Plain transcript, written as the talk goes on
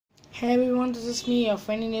Hey everyone, this is me, your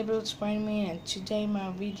friendly neighborhood Spider-Man, and today my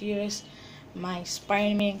video is my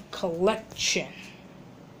Spider-Man collection.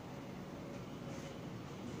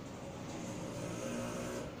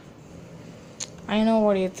 I know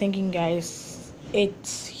what you're thinking, guys.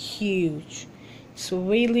 It's huge. It's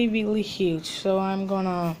really huge. So I'm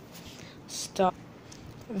gonna start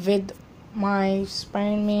with my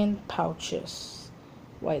Spider-Man pouches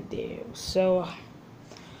right there. So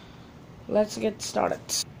let's get started.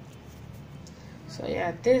 So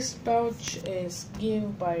yeah, this pouch is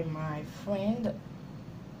given by my friend.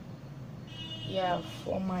 Yeah,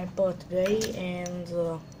 for my birthday,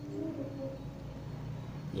 and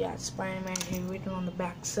yeah, Spider-Man here written on the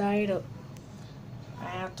back side. I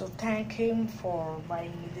have to thank him for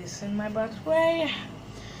buying me this in my birthday.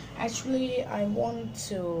 Actually, I wanted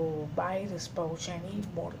to buy this pouch and he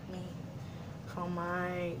bought it me for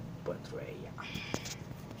my birthday. Yeah.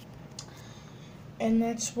 And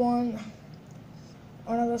next one,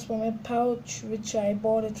 another Spider-Man pouch which I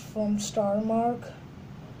bought it from Star Mark.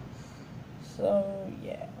 So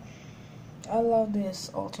yeah, I love this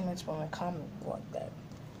Ultimate Spider-Man comic like that.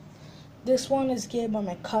 This one is given by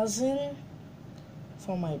my cousin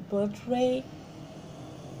for my birthday.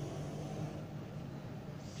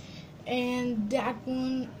 And that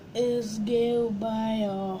one is given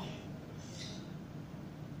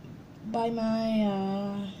by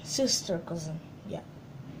my sister cousin. Yeah,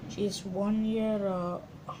 she's 1 year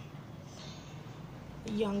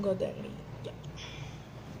younger than me. Yeah.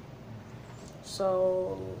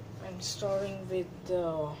 So I'm starting with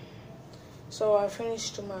so I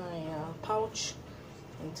finished my pouch,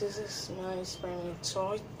 and this is my Spider-Man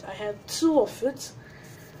toy. I have two of it,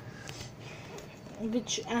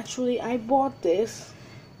 which actually I bought this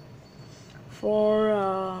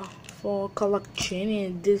for collection,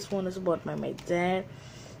 and this one is bought by my dad.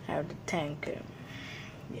 I have to thank him.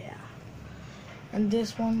 Yeah. And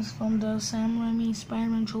this one's from the Sam Raimi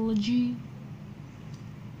Spider-Man trilogy.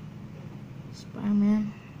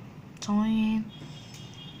 Spider-Man toy.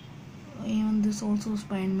 Even this also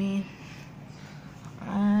Spider-Man.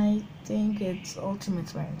 I think it's Ultimate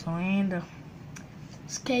Spider-Man toy. And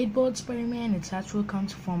skateboard Spider-Man. It actually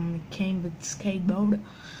comes from it came with skateboard.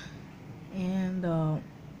 And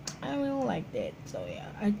I really like that. So yeah,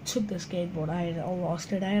 I took the skateboard. I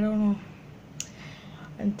lost it. I don't know.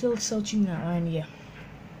 Until searching around here.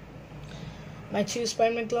 My two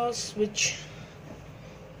Spider-Man claws, which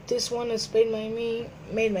this one is made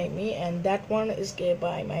by me, and that one is given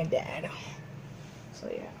by my dad. So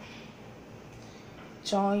yeah,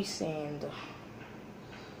 choice and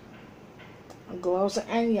gloves,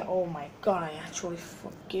 and yeah, oh my god, I actually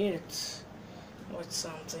forget what's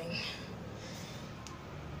something.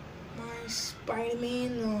 My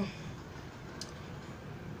Spider-Man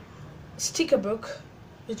sticker book,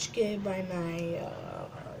 which gave by my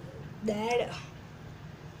dad.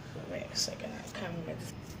 Wait a second, I can't remember.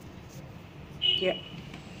 Yeah.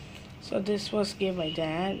 So this was given by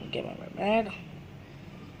dad, given by my dad.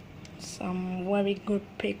 Some very good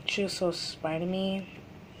pictures of Spider-Man.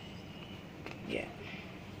 Yeah.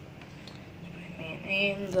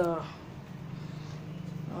 Spider-Man.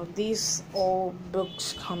 And these old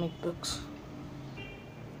books, comic books.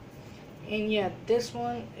 And yeah, this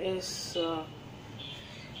one is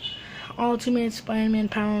Ultimate Spider-Man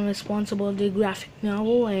Power Responsibility graphic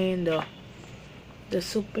novel, and the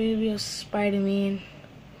Superior Spider-Man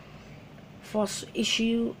first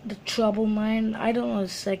issue, The Troubled Mind. I don't know the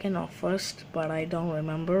second or first, but I don't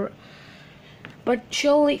remember. But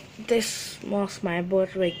surely this was my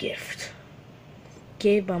birthday gift,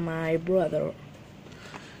 gave by my brother.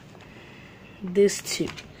 These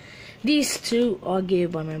two are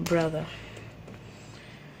given by my brother.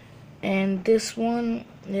 And this one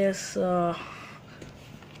is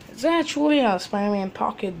it's actually a Spider-Man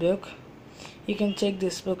pocket book. You can take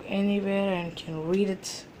this book anywhere and can read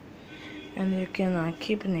it, and you can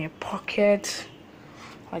keep it in your pocket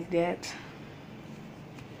like that.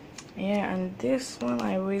 Yeah, and this one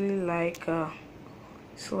I really like.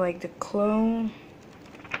 It's like the clone.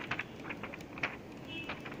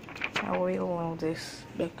 I really love this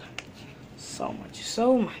book so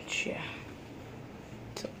much. Yeah.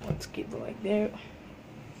 So let's keep it like there.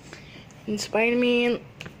 And Spider-Man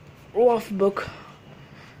rough book.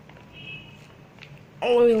 I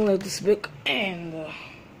really love this book, and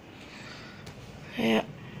yeah,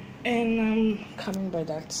 and I'm coming by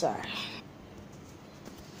that side.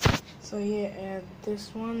 So yeah,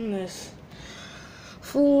 this one is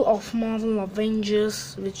full of Marvel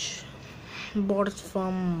Avengers, which bought it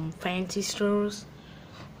from fancy stores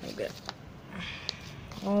like that.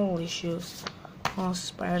 All issues, all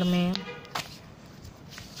Spider-Man.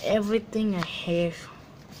 everything I have,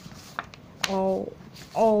 all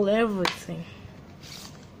everything,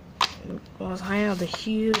 because I have the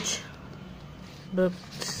huge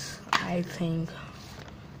books. I think,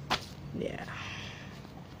 yeah.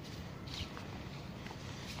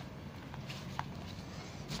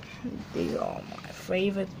 These are my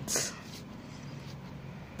favorites.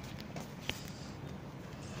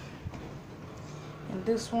 And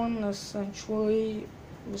this one is actually,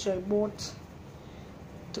 which I bought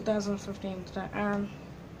 2015, and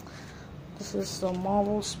this is the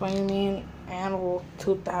Marvel Spider-Man Annual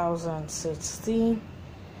 2016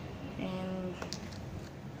 and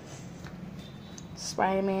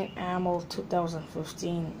Spider-Man Annual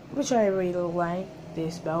 2015, which I really like.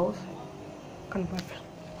 These both kind of my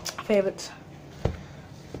favorites.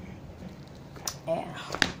 Yeah.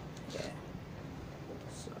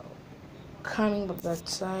 So coming up that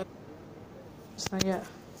side. So yeah,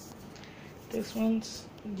 this one's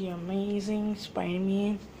the Amazing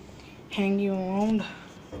Spider-Man Hanging Around,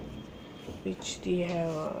 which they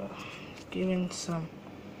have given some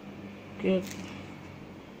good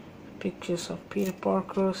pictures of Peter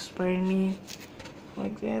Parker, Spider-Man,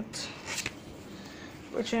 like that.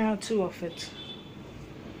 Which I have two of it.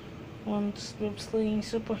 One's web slinging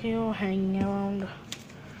superhero hanging around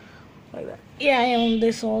like that. Yeah, and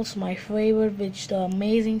this also my favorite, which the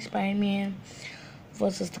Amazing Spider-Man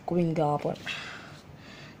versus the Green Goblin.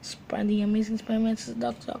 The Amazing Spider-Man is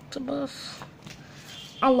Dr. Octopus.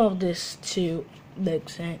 I love this too, the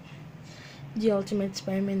extent. The Ultimate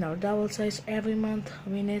Spider-Man are double size every month. I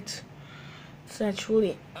mean it's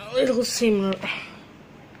actually a little similar.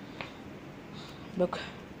 Look,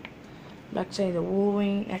 backside the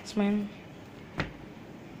Wolverine, X-Men,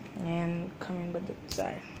 and coming back the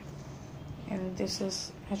side. And this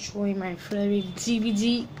is actually my favorite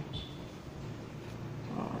DVD.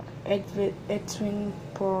 Edwin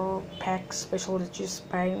per pack special edition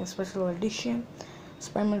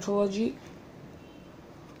Spider-Man trilogy,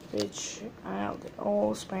 which I have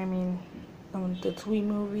all Spider-Man, the 3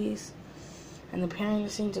 movies, and the behind the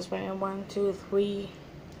scenes of Spider-Man 1, 2, 3,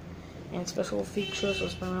 and special features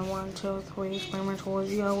of Spider-Man 1, 2, 3, Spider-Man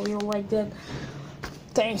trilogy. I really like that.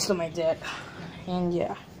 Thanks to my dad. And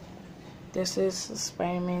yeah, this is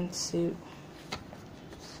Spider-Man suit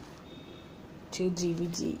 2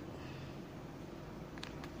 DVD,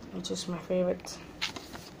 which is my favorite.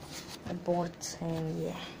 I bought it, and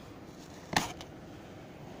yeah.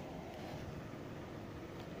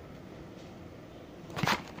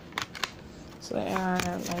 So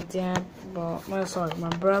my dad bought, my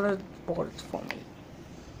brother bought it for me.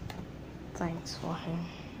 Thanks for him.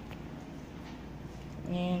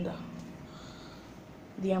 And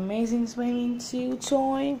the Amazing Spider-Man 2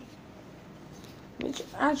 toy, which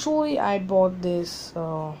actually I bought this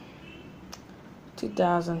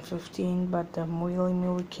 2015, but the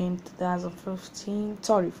movie came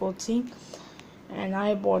 14, and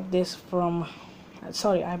I bought this from,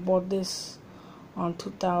 I bought this on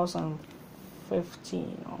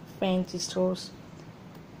 2015 on Fancy Stores.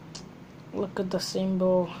 Look at the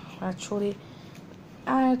symbol. Actually,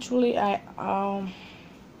 I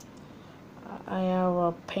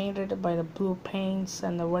have painted it by the blue paints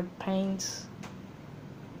and the red paints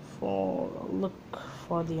for look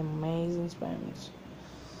for the Amazing Spider-Man.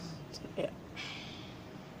 So, yeah.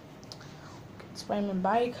 Spider-Man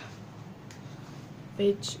bike,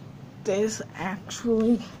 which is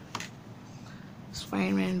actually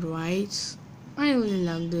Spider-Man rides. I really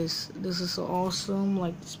love this. This is so awesome,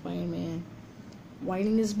 like Spider-Man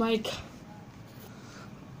riding his bike.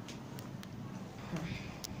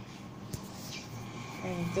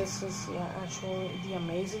 And this is actually the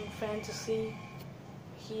Amazing Fantasy.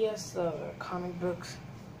 He has the comic books,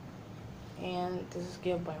 and this is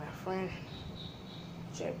given by my friend,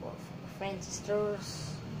 which I bought from the Fancy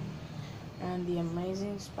Stores. And the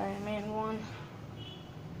Amazing Spider-Man one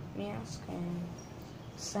mask, and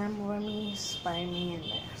Sam Raimi Spider-Man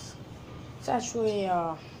mask. It's actually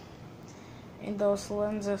in those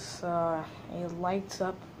lenses it lights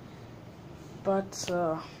up, but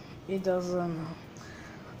it doesn't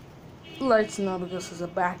lights now because it's a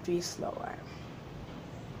battery slow.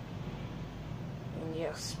 And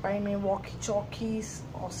yes, Spider-Man walkie-talkies,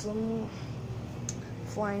 awesome.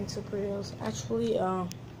 Flying superheroes. Actually,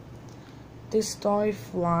 this toy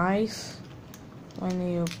flies when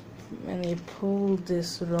you pull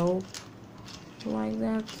this rope like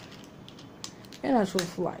that. It actually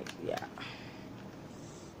flies, yeah.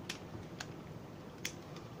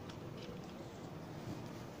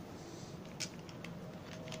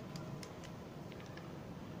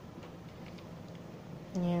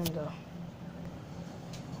 And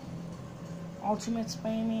Ultimate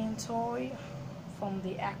Spider-Man toy from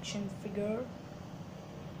the action figure,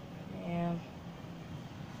 and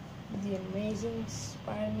the Amazing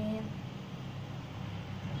Spider-Man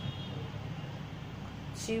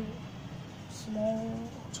 2 small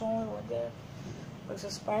toy like that. It's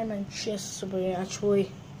a Spider-Man chest, but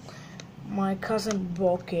actually my cousin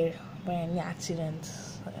broke it by an accident.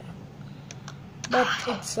 But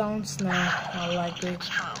it sounds nice. I like it.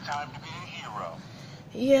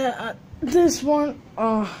 Yeah, this one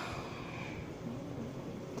I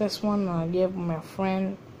gave my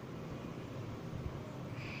friend.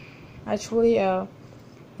 Actually, in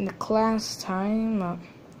the class time,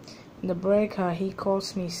 in the break, he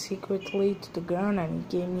calls me secretly to the ground and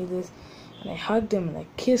he gave me this, and I hugged him and I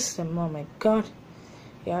kissed him. Oh my God!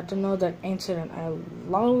 You have to know that incident. I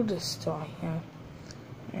love this toy. Yeah,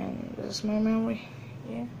 and this is my memory.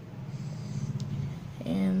 Yeah,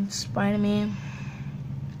 and Spider-Man.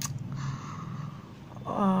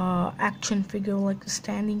 Action figure, like a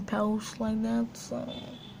standing pose like that. So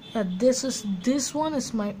yeah, this one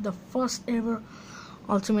is the first ever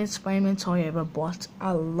Ultimate Spider-Man toy I ever bought.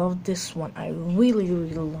 I love this one. I really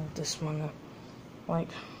love this one. Like,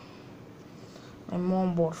 my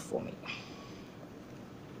mom bought for me.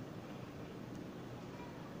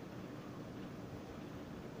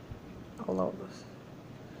 I love this.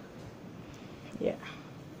 Yeah.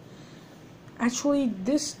 Actually,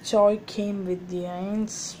 this toy came with the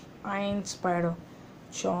Iron Spider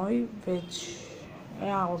toy, which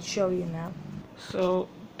I'll show you now. So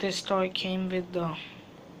this toy came with the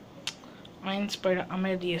Iron Spider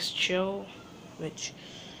Amadeus Cho, which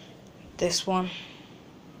this one.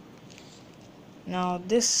 Now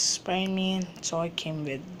this Spider-Man toy came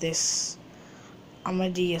with this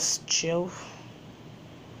Amadeus Cho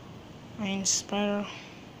Iron Spider.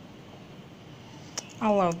 I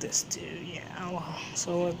love this too. Yeah,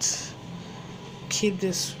 so let's keep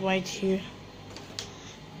this right here,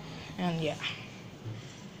 and yeah.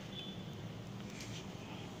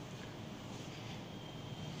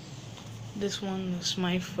 This one is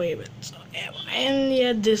my favorite. So, and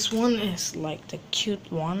yeah, this one is like the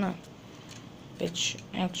cute one, which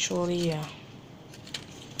actually,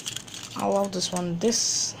 I love this one.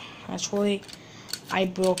 This actually, I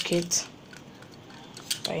broke it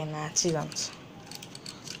by an accident.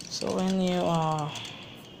 So when you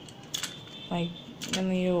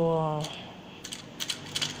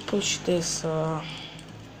push this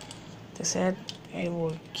this head, it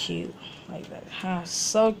will cute like that.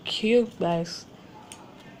 So cute, guys.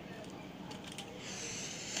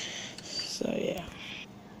 So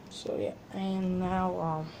yeah, and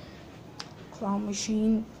now claw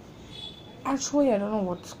machine. Actually, I don't know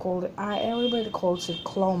what's called. Everybody calls it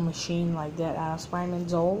claw machine like that. Spider-Man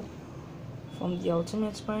doll from the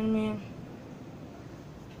Ultimate Spider-Man.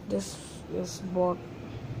 This is bought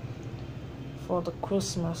for the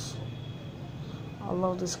Christmas. I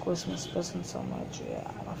love this Christmas present so much.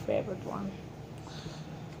 Yeah, my favorite one.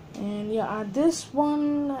 And yeah, this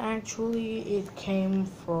one actually it came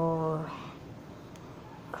for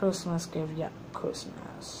Christmas gift. Yeah,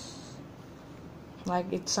 Christmas.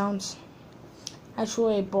 Like it sounds.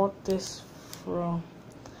 Actually, I bought this from.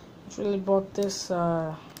 Actually, bought this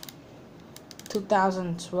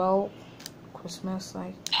 2012 Christmas,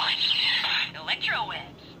 like. Electrowebs.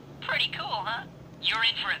 Pretty cool, huh? You're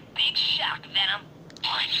in for a big shock, Venom.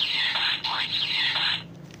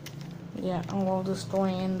 Yeah, I love this toy,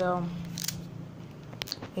 and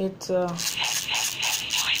it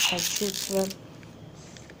shoots that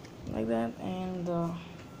like that, and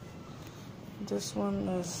this one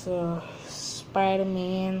is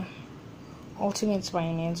Spider-Man, Ultimate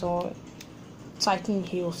Spider-Man, so Titan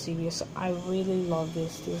Hero series. I really love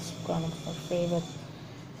this. This is one of my favorite.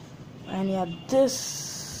 And yeah,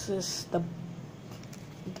 this is the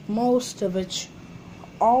most of which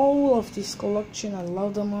all of this collection I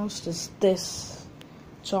love the most is this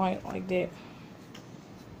toy like that.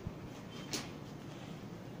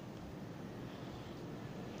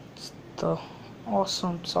 It's the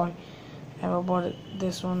awesome toy. I ever bought it.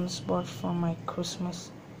 This one's bought for my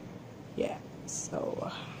Christmas. Yeah,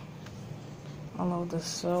 so I love this.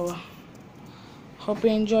 So hope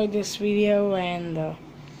you enjoyed this video, and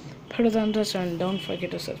put a thumbs up and don't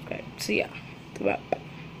forget to subscribe. See ya. Bye.